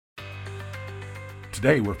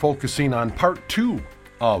Today we're focusing on part 2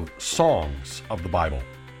 of Songs of the Bible.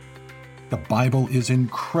 The Bible is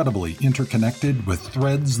incredibly interconnected with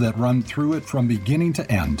threads that run through it from beginning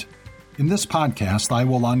to end. In this podcast, I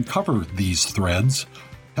will uncover these threads,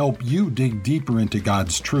 help you dig deeper into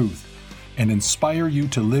God's truth, and inspire you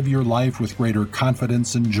to live your life with greater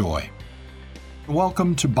confidence and joy.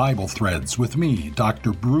 Welcome to Bible Threads with me,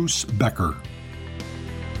 Dr. Bruce Becker.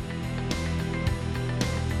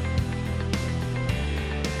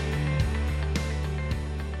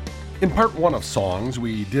 In part 1 of Songs,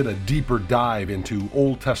 we did a deeper dive into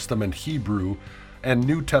Old Testament Hebrew and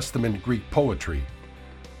New Testament Greek poetry.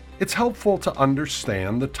 It's helpful to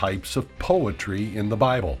understand the types of poetry in the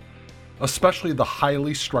Bible, especially the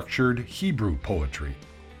highly structured Hebrew poetry.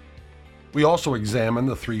 We also examined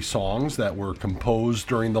the 3 songs that were composed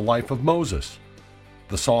during the life of Moses: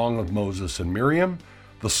 the Song of Moses and Miriam,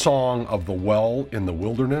 the Song of the Well in the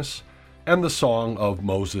Wilderness, and the Song of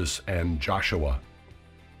Moses and Joshua.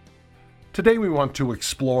 Today we want to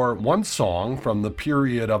explore one song from the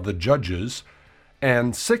period of the Judges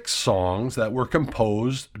and 6 songs that were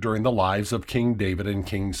composed during the lives of King David and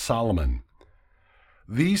King Solomon.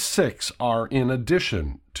 These 6 are in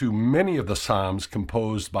addition to many of the Psalms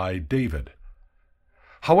composed by David.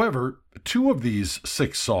 However, 2 of these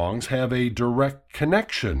 6 songs have a direct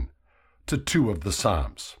connection to 2 of the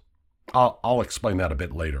Psalms. I'll explain that a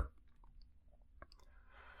bit later.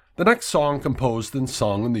 The next song composed and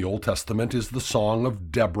sung in the Old Testament is the Song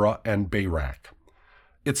of Deborah and Barak.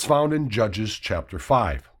 It's found in Judges chapter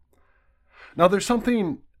 5. Now there's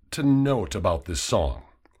something to note about this song.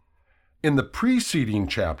 In the preceding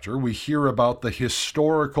chapter, we hear about the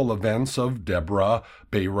historical events of Deborah,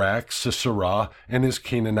 Barak, Sisera, and his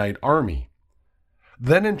Canaanite army.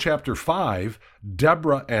 Then in chapter 5,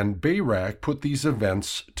 Deborah and Barak put these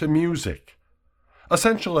events to music.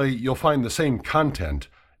 Essentially, you'll find the same content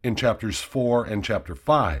in chapters 4 and chapter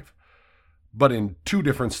 5, but in 2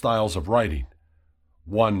 different styles of writing,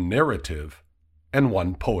 one narrative and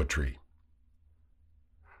one poetry.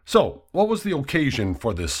 So, what was the occasion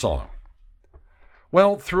for this song?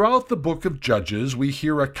 Well, throughout the book of Judges, we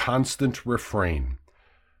hear a constant refrain: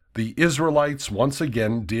 the Israelites once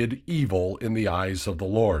again did evil in the eyes of the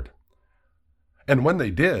Lord. And when they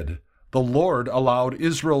did, the Lord allowed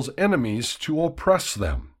Israel's enemies to oppress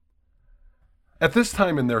them. At this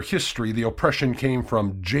time in their history, the oppression came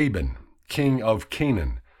from Jabin, king of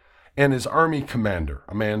Canaan, and his army commander,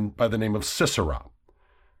 a man by the name of Sisera.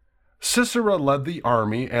 Sisera led the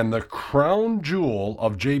army, and the crown jewel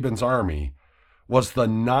of Jabin's army was the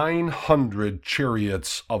 900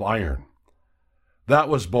 chariots of iron. That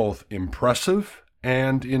was both impressive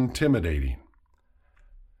and intimidating.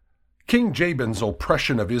 King Jabin's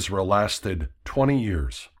oppression of Israel lasted 20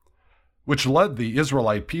 years. Which led the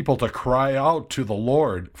Israelite people to cry out to the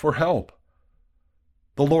Lord for help.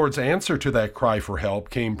 The Lord's answer to that cry for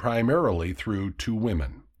help came primarily through 2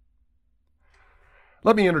 women.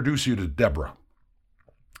 Let me introduce you to Deborah.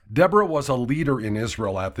 Deborah was a leader in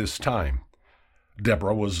Israel at this time.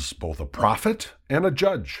 Deborah was both a prophet and a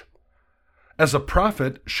judge. As a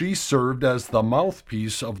prophet, she served as the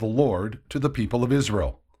mouthpiece of the Lord to the people of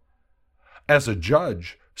Israel. As a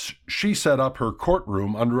judge, she set up her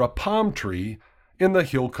courtroom under a palm tree in the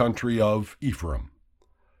hill country of Ephraim.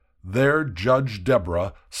 There, Judge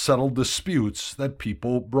Deborah settled disputes that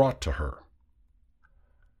people brought to her.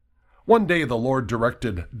 One day the Lord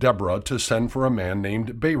directed Deborah to send for a man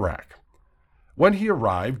named Barak. When he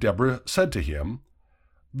arrived, Deborah said to him,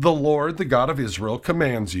 "The Lord, the God of Israel,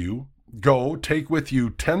 commands you, go, take with you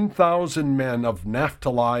 10,000 men of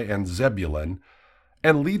Naphtali and Zebulun,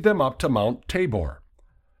 and lead them up to Mount Tabor.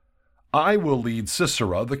 I will lead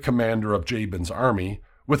Sisera, the commander of Jabin's army,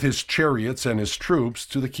 with his chariots and his troops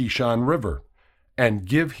to the Kishon River, and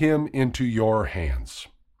give him into your hands."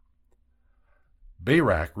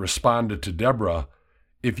 Barak responded to Deborah,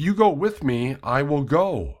 "If you go with me, I will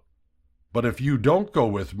go. But if you don't go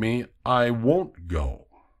with me, I won't go."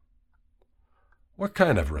 What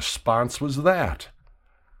kind of response was that?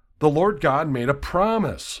 The Lord God made a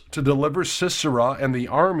promise to deliver Sisera and the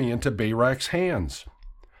army into Barak's hands.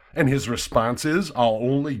 And his response is, "I'll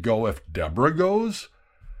only go if Deborah goes?"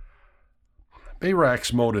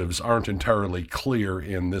 Barak's motives aren't entirely clear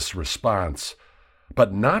in this response,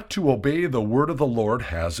 but not to obey the word of the Lord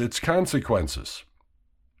has its consequences.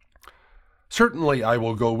 "Certainly I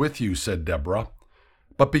will go with you," said Deborah,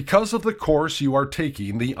 "but because of the course you are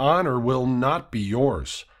taking, the honor will not be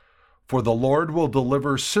yours, for the Lord will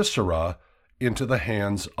deliver Sisera into the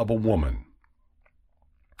hands of a woman."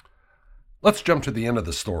 Let's jump to the end of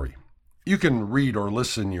the story. You can read or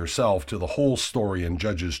listen yourself to the whole story in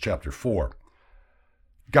Judges chapter 4.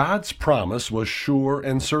 God's promise was sure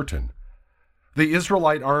and certain. The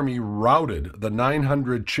Israelite army routed the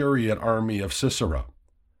 900 chariot army of Sisera.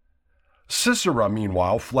 Sisera,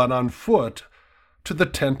 meanwhile, fled on foot to the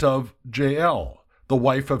tent of Jael, the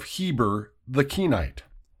wife of Heber the Kenite,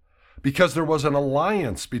 because there was an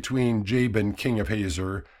alliance between Jabin, king of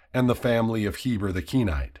Hazor, and the family of Heber the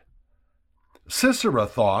Kenite. Sisera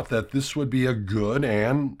thought that this would be a good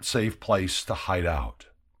and safe place to hide out.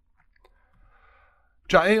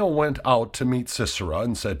 Jael went out to meet Sisera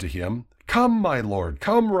and said to him, "Come, my lord,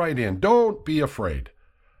 come right in. Don't be afraid."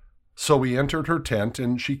 So he entered her tent,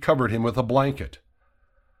 and she covered him with a blanket.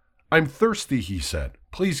 "I'm thirsty," he said.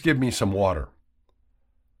 "Please give me some water."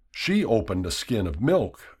 She opened a skin of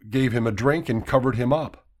milk, gave him a drink, and covered him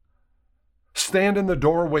up. "Stand in the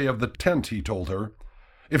doorway of the tent," he told her.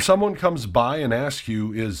 "If someone comes by and asks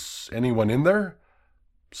you, 'Is anyone in there?'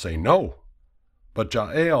 say no." But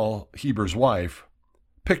Jael, Heber's wife,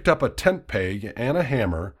 picked up a tent peg and a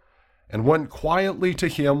hammer and went quietly to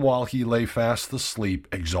him while he lay fast asleep,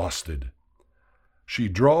 exhausted. She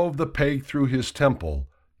drove the peg through his temple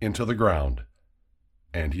into the ground,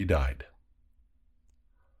 and he died.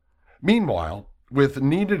 Meanwhile, with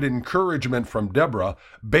needed encouragement from Deborah,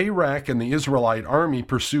 Barak and the Israelite army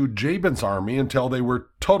pursued Jabin's army until they were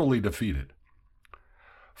totally defeated.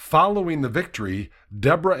 Following the victory,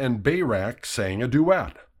 Deborah and Barak sang a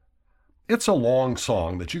duet. It's a long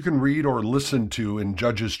song that you can read or listen to in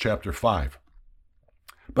Judges chapter 5.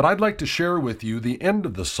 But I'd like to share with you the end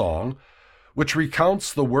of the song, which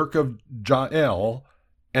recounts the work of Jael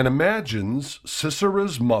and imagines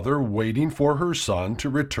Sisera's mother waiting for her son to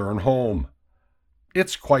return home.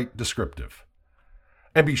 It's quite descriptive.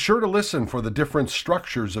 And be sure to listen for the different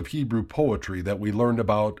structures of Hebrew poetry that we learned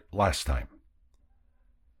about last time.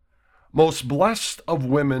 Most blessed of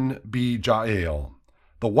women be Jael,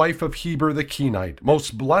 the wife of Heber the Kenite,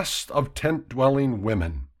 most blessed of tent-dwelling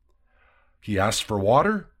women. He asked for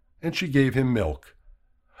water, and she gave him milk.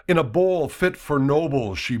 In a bowl fit for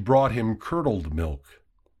nobles, she brought him curdled milk.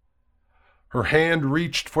 Her hand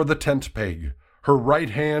reached for the tent peg, her right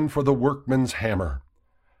hand for the workman's hammer.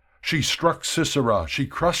 She struck Sisera, she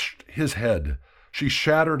crushed his head, she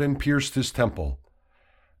shattered and pierced his temple.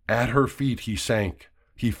 At her feet he sank,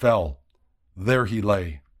 he fell, there he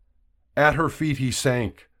lay. At her feet he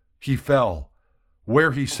sank, he fell,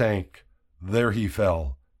 where he sank, there he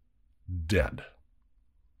fell, dead.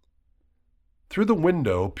 Through the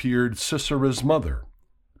window peered Sisera's mother.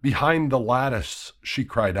 Behind the lattice she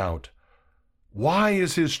cried out, "Why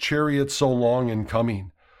is his chariot so long in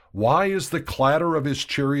coming? Why is the clatter of his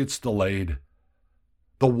chariots delayed?"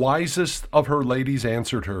 The wisest of her ladies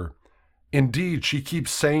answered her. Indeed, she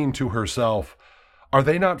keeps saying to herself, "Are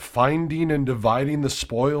they not finding and dividing the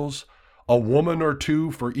spoils, a woman or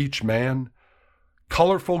two for each man?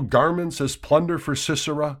 Colorful garments as plunder for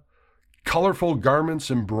Sisera, colorful garments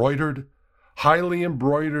embroidered, highly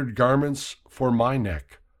embroidered garments for my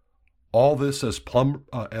neck. All this as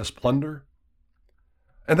plunder?"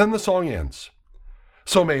 And then the song ends.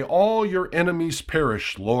 "So may all your enemies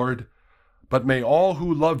perish, Lord, but may all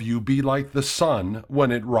who love you be like the sun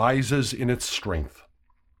when it rises in its strength."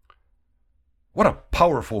 What a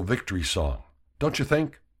powerful victory song, don't you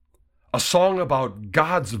think? A song about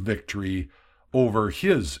God's victory over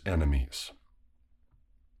his enemies.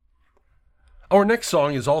 Our next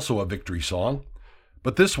song is also a victory song,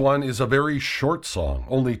 but this one is a very short song,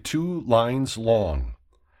 only 2 lines long.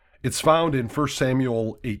 It's found in 1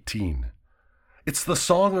 Samuel 18. It's the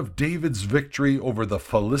song of David's victory over the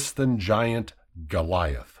Philistine giant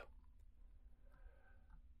Goliath.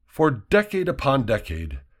 For decade upon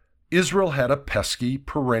decade, Israel had a pesky,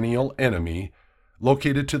 perennial enemy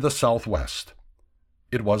located to the southwest.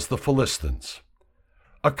 It was the Philistines,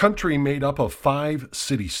 a country made up of 5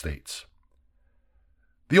 city-states.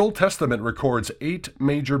 The Old Testament records 8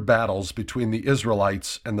 major battles between the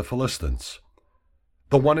Israelites and the Philistines.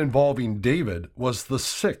 The one involving David was the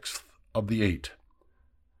 6th of the 8.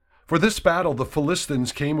 For this battle, the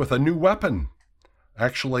Philistines came with a new weapon,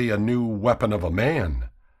 actually a new weapon of a man,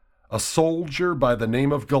 a soldier by the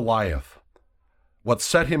name of Goliath. What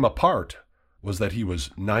set him apart was that he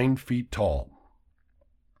was 9 feet tall.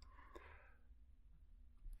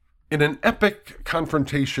 In an epic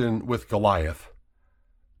confrontation with Goliath,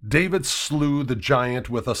 David slew the giant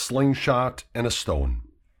with a slingshot and a stone.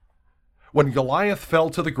 When Goliath fell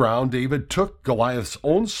to the ground, David took Goliath's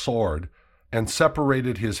own sword and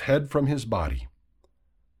separated his head from his body.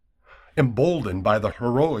 Emboldened by the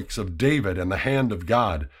heroics of David and the hand of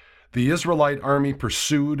God, the Israelite army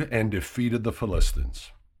pursued and defeated the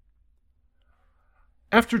Philistines.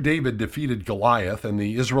 After David defeated Goliath and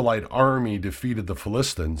the Israelite army defeated the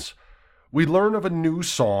Philistines, we learn of a new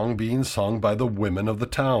song being sung by the women of the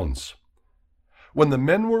towns. When the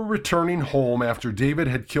men were returning home after David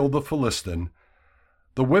had killed the Philistine,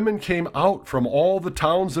 the women came out from all the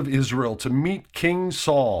towns of Israel to meet King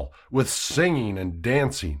Saul with singing and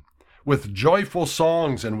dancing, with joyful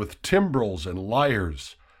songs and with timbrels and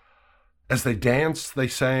lyres. As they danced, they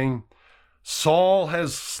sang, "Saul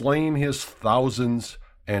has slain his thousands,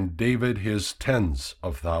 and David his tens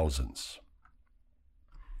of thousands."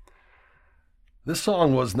 This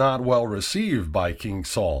song was not well received by King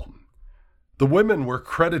Saul. The women were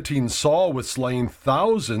crediting Saul with slaying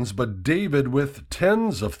thousands, but David with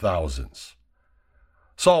tens of thousands.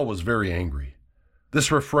 Saul was very angry.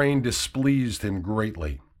 This refrain displeased him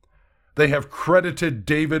greatly. They have credited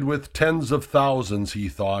David with tens of thousands, he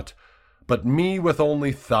thought, but me with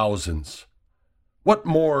only thousands. What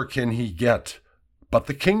more can he get but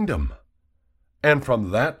the kingdom? And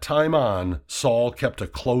from that time on, Saul kept a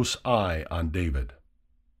close eye on David.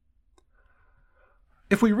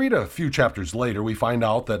 If we read a few chapters later, we find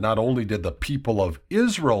out that not only did the people of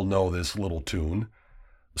Israel know this little tune,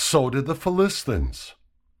 so did the Philistines.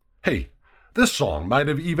 Hey, this song might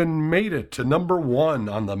have even made it to number 1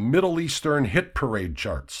 on the Middle Eastern hit parade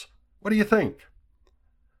charts. What do you think?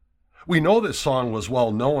 We know this song was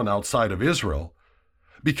well known outside of Israel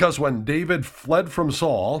because when David fled from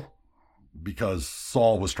Saul, because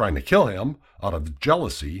Saul was trying to kill him out of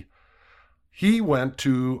jealousy, he went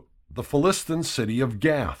to the Philistine city of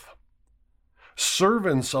Gath.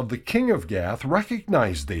 Servants of the king of Gath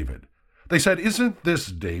recognized David. They said, "Isn't this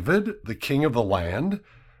David, the king of the land?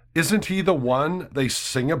 Isn't he the one they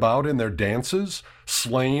sing about in their dances?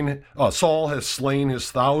 Saul has slain his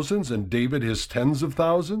thousands and David his tens of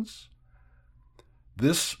thousands."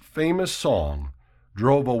 This famous song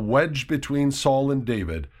drove a wedge between Saul and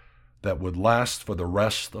David that would last for the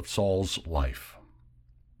rest of Saul's life.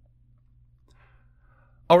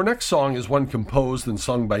 Our next song is one composed and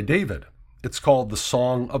sung by David. It's called the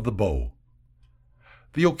Song of the Bow.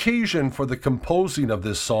 The occasion for the composing of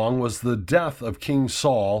this song was the death of King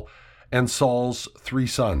Saul and Saul's 3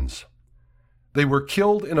 sons. They were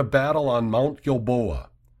killed in a battle on Mount Gilboa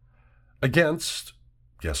against,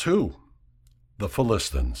 guess who? The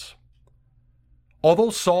Philistines.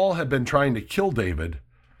 Although Saul had been trying to kill David,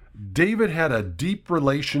 David had a deep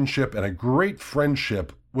relationship and a great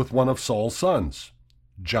friendship with one of Saul's sons,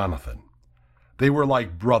 Jonathan. They were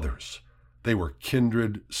like brothers. They were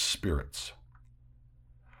kindred spirits.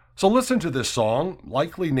 So listen to this song,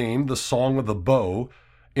 likely named the Song of the Bow,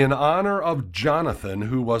 in honor of Jonathan,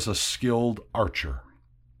 who was a skilled archer.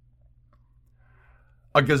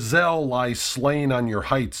 A gazelle lies slain on your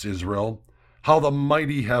heights, Israel. How the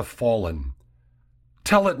mighty have fallen.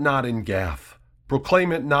 Tell it not in Gath.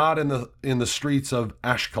 Proclaim it not in the streets of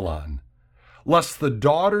Ashkelon. Lest the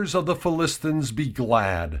daughters of the Philistines be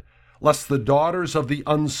glad, lest the daughters of the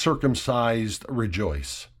uncircumcised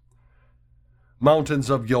rejoice. Mountains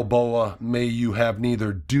of Gilboa, may you have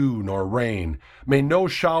neither dew nor rain. May no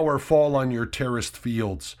shower fall on your terraced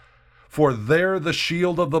fields. For there the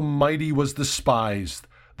shield of the mighty was despised,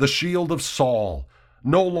 the shield of Saul,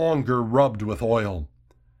 no longer rubbed with oil.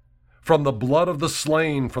 From the blood of the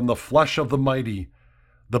slain, from the flesh of the mighty,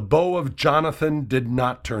 the bow of Jonathan did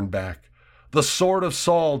not turn back. The sword of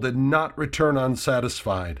Saul did not return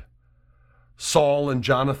unsatisfied. Saul and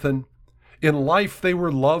Jonathan, in life they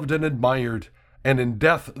were loved and admired, and in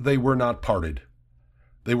death they were not parted.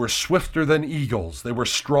 They were swifter than eagles, they were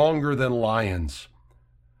stronger than lions.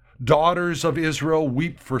 Daughters of Israel,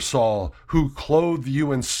 weep for Saul, who clothed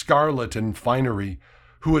you in scarlet and finery,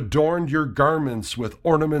 who adorned your garments with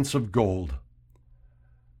ornaments of gold.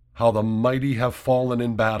 How the mighty have fallen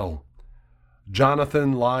in battle.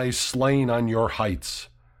 Jonathan lies slain on your heights.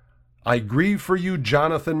 I grieve for you,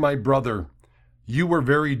 Jonathan, my brother. You were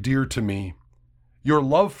very dear to me. Your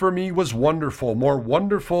love for me was wonderful, more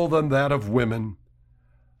wonderful than that of women.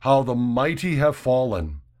 How the mighty have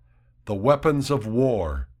fallen. The weapons of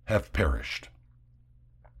war have perished.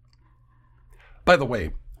 By the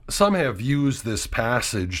way, some have used this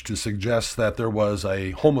passage to suggest that there was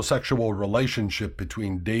a homosexual relationship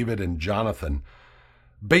between David and Jonathan,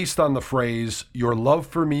 based on the phrase, "Your love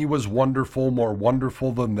for me was wonderful, more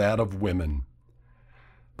wonderful than that of women."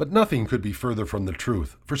 But nothing could be further from the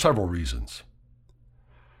truth, for several reasons.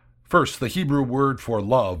 First, the Hebrew word for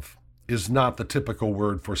love is not the typical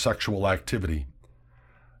word for sexual activity.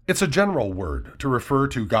 It's a general word to refer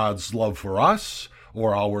to God's love for us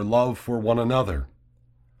or our love for one another.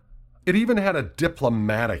 It even had a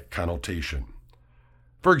diplomatic connotation.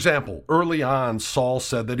 For example, early on, Saul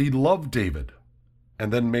said that he loved David,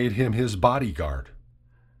 and then made him his bodyguard.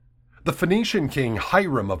 The Phoenician king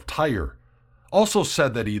Hiram of Tyre also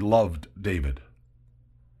said that he loved David.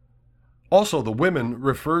 Also, the women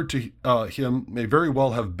referred to him may very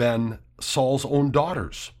well have been Saul's own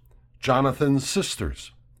daughters, Jonathan's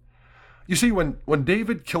sisters. You see, when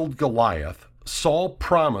David killed Goliath, Saul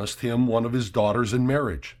promised him one of his daughters in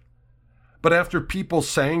marriage. But after people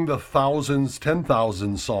sang the thousands,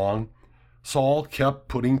 10,000 song, Saul kept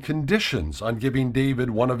putting conditions on giving David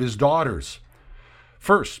one of his daughters.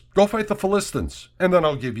 First, go fight the Philistines, and then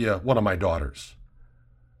I'll give you one of my daughters.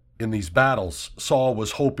 In these battles, Saul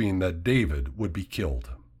was hoping that David would be killed.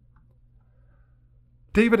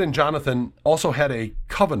 David and Jonathan also had a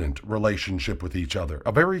covenant relationship with each other,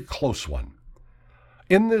 a very close one.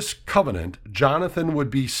 In this covenant, Jonathan would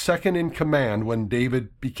be second in command when David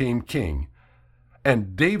became king,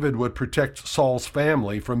 and David would protect Saul's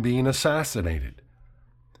family from being assassinated.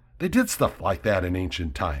 They did stuff like that in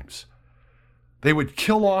ancient times. They would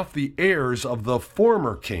kill off the heirs of the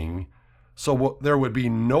former king so there would be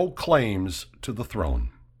no claims to the throne.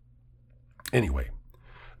 Anyway,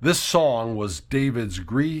 this song was David's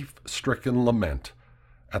grief-stricken lament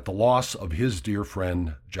at the loss of his dear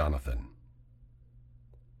friend Jonathan.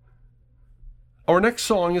 Our next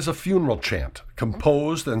song is a funeral chant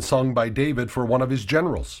composed and sung by David for one of his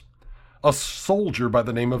generals, a soldier by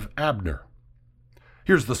the name of Abner.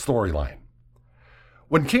 Here's the storyline.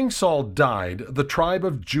 When King Saul died, the tribe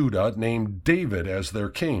of Judah named David as their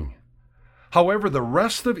king. However, the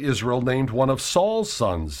rest of Israel named one of Saul's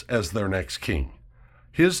sons as their next king.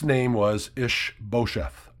 His name was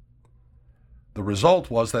Ishbosheth. The result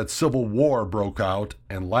was that civil war broke out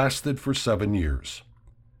and lasted for 7 years.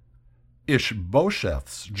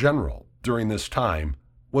 Ishbosheth's general during this time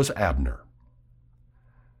was Abner.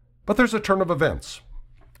 But there's a turn of events.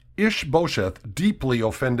 Ishbosheth deeply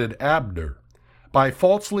offended Abner by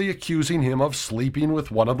falsely accusing him of sleeping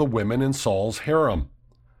with one of the women in Saul's harem.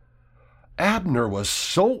 Abner was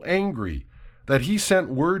so angry that he sent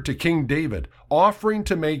word to King David, offering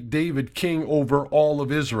to make David king over all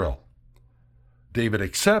of Israel. David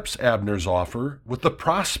accepts Abner's offer with the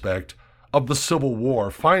prospect of the civil war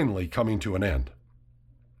finally coming to an end.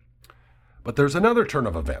 But there's another turn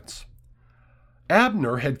of events.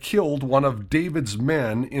 Abner had killed one of David's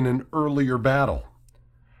men in an earlier battle.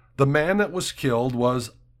 The man that was killed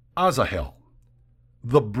was Asahel,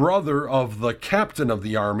 the brother of the captain of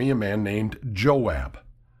the army, a man named Joab.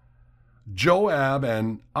 Joab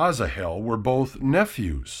and Asahel were both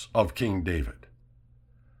nephews of King David.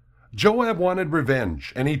 Joab wanted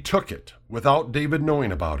revenge, and he took it without David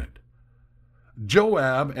knowing about it.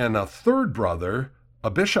 Joab and a third brother,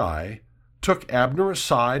 Abishai, took Abner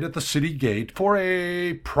aside at the city gate for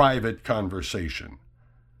a private conversation.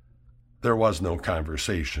 There was no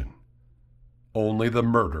conversation, only the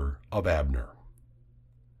murder of Abner.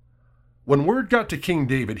 When word got to King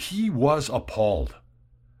David, he was appalled.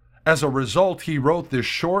 As a result, he wrote this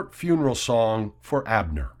short funeral song for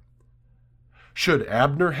Abner. Should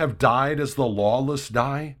Abner have died as the lawless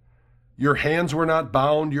die? Your hands were not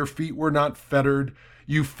bound, your feet were not fettered.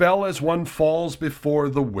 You fell as one falls before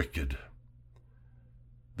the wicked.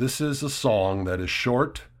 This is a song that is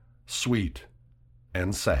short, sweet,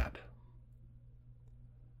 and sad.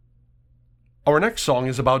 Our next song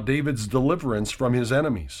is about David's deliverance from his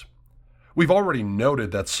enemies. We've already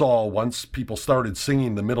noted that Saul, once people started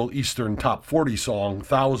singing the Middle Eastern Top 40 song,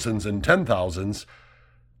 Thousands and 10,000s,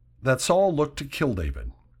 that Saul looked to kill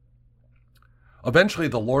David. Eventually,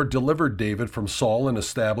 the Lord delivered David from Saul and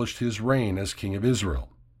established his reign as king of Israel.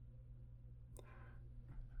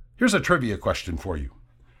 Here's a trivia question for you.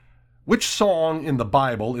 Which song in the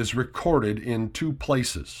Bible is recorded in 2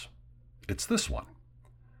 places? It's this one.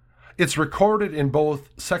 It's recorded in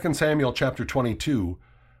both 2 Samuel chapter 22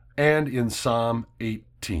 and in Psalm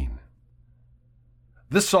 18.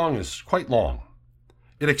 This song is quite long.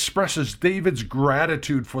 It expresses David's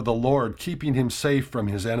gratitude for the Lord keeping him safe from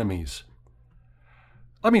his enemies.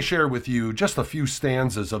 Let me share with you just a few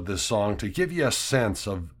stanzas of this song to give you a sense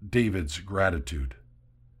of David's gratitude.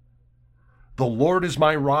 The Lord is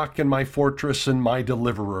my rock and my fortress and my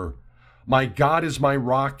deliverer. My God is my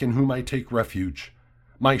rock in whom I take refuge,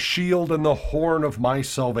 my shield and the horn of my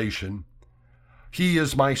salvation. He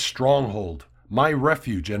is my stronghold, my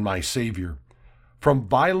refuge and my Savior. From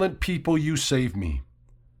violent people you save me.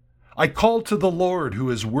 I called to the Lord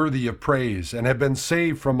who is worthy of praise and have been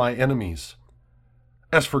saved from my enemies.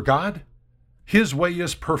 As for God, his way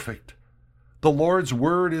is perfect. The Lord's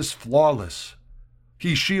word is flawless.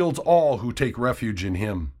 He shields all who take refuge in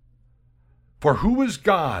him. For who is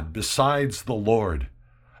God besides the Lord?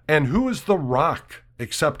 And who is the rock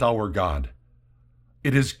except our God?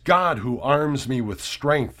 It is God who arms me with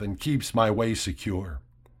strength and keeps my way secure.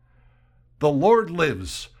 The Lord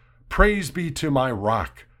lives. Praise be to my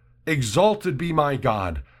rock. Exalted be my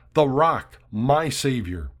God, the rock, my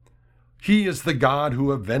Savior. He is the God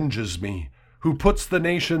who avenges me, who puts the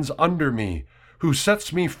nations under me, who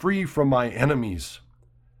sets me free from my enemies.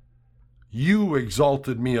 You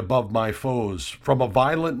exalted me above my foes. From a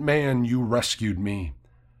violent man you rescued me.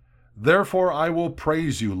 Therefore I will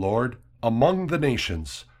praise you, Lord, among the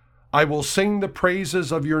nations. I will sing the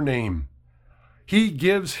praises of your name. He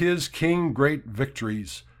gives his king great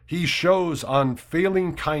victories. He shows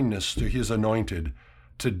unfailing kindness to his anointed,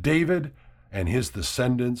 to David and his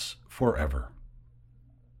descendants forever.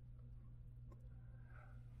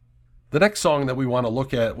 The next song that we want to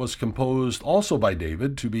look at was composed also by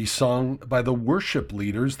David to be sung by the worship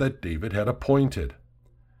leaders that David had appointed.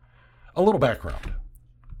 A little background.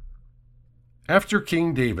 After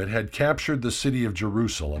King David had captured the city of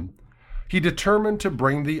Jerusalem, he determined to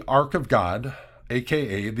bring the Ark of God,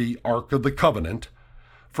 aka the Ark of the Covenant,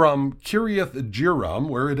 from Kiriath Jearim,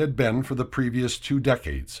 where it had been for the previous 2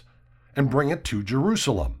 decades, and bring it to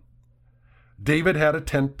Jerusalem. David had a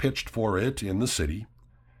tent pitched for it in the city,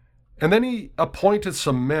 and then he appointed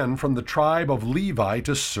some men from the tribe of Levi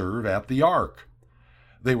to serve at the ark.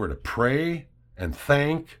 They were to pray and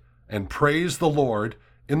thank and praise the Lord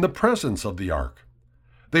in the presence of the ark.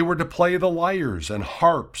 They were to play the lyres and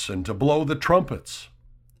harps and to blow the trumpets.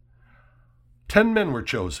 10 men were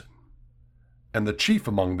chosen, and the chief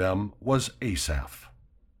among them was Asaph.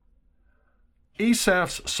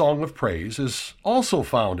 Asaph's song of praise is also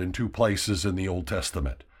found in 2 places in the Old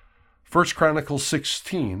Testament, 1 Chronicles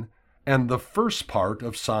 16 and the first part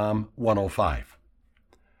of Psalm 105.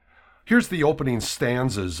 Here's the opening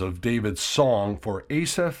stanzas of David's song for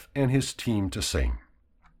Asaph and his team to sing.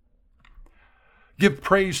 Give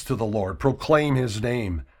praise to the Lord, proclaim his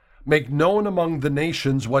name. Make known among the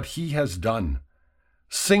nations what he has done.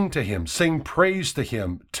 Sing to him, sing praise to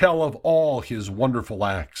him, tell of all his wonderful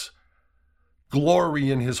acts.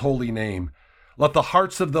 Glory in his holy name. Let the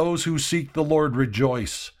hearts of those who seek the Lord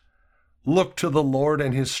rejoice. Look to the Lord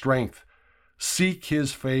and his strength. Seek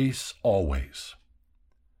his face always.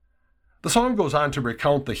 The song goes on to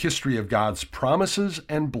recount the history of God's promises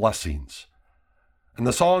and blessings. And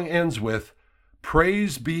the song ends with,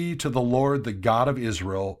 Praise be to the Lord, the God of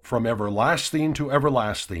Israel, from everlasting to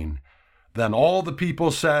everlasting. Then all the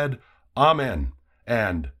people said, Amen,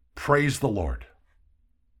 and praise the Lord.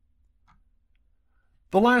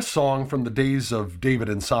 The last song from the days of David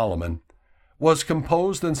and Solomon was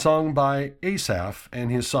composed and sung by Asaph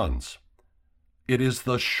and his sons. It is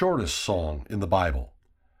the shortest song in the Bible,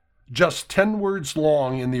 just 10 words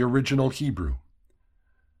long in the original Hebrew.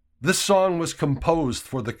 This song was composed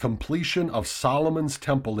for the completion of Solomon's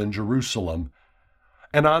temple in Jerusalem,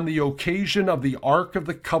 and on the occasion of the Ark of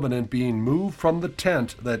the Covenant being moved from the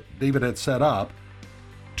tent that David had set up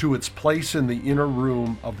to its place in the inner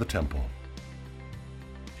room of the temple.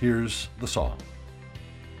 Here's the song.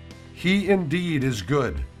 He indeed is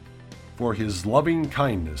good, for his loving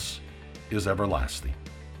kindness is everlasting.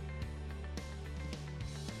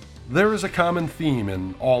 There is a common theme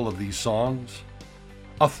in all of these songs,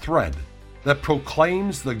 a thread that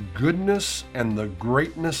proclaims the goodness and the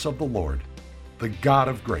greatness of the Lord, the God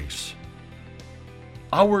of grace.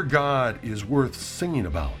 Our God is worth singing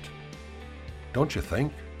about, don't you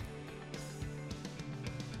think?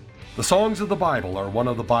 The songs of the Bible are one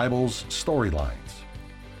of the Bible's storylines.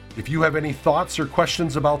 If you have any thoughts or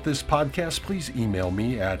questions about this podcast, please email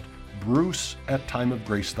me at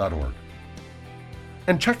bruce@timeofgrace.org.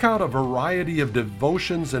 And check out a variety of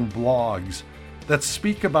devotions and blogs that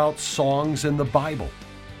speak about songs in the Bible.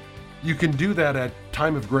 You can do that at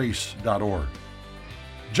timeofgrace.org.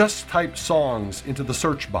 Just type songs into the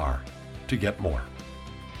search bar to get more.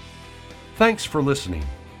 Thanks for listening.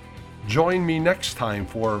 Join me next time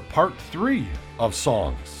for part 3 of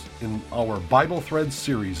songs in our Bible Threads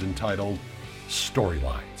series entitled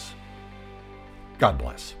Storylines. God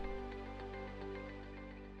bless.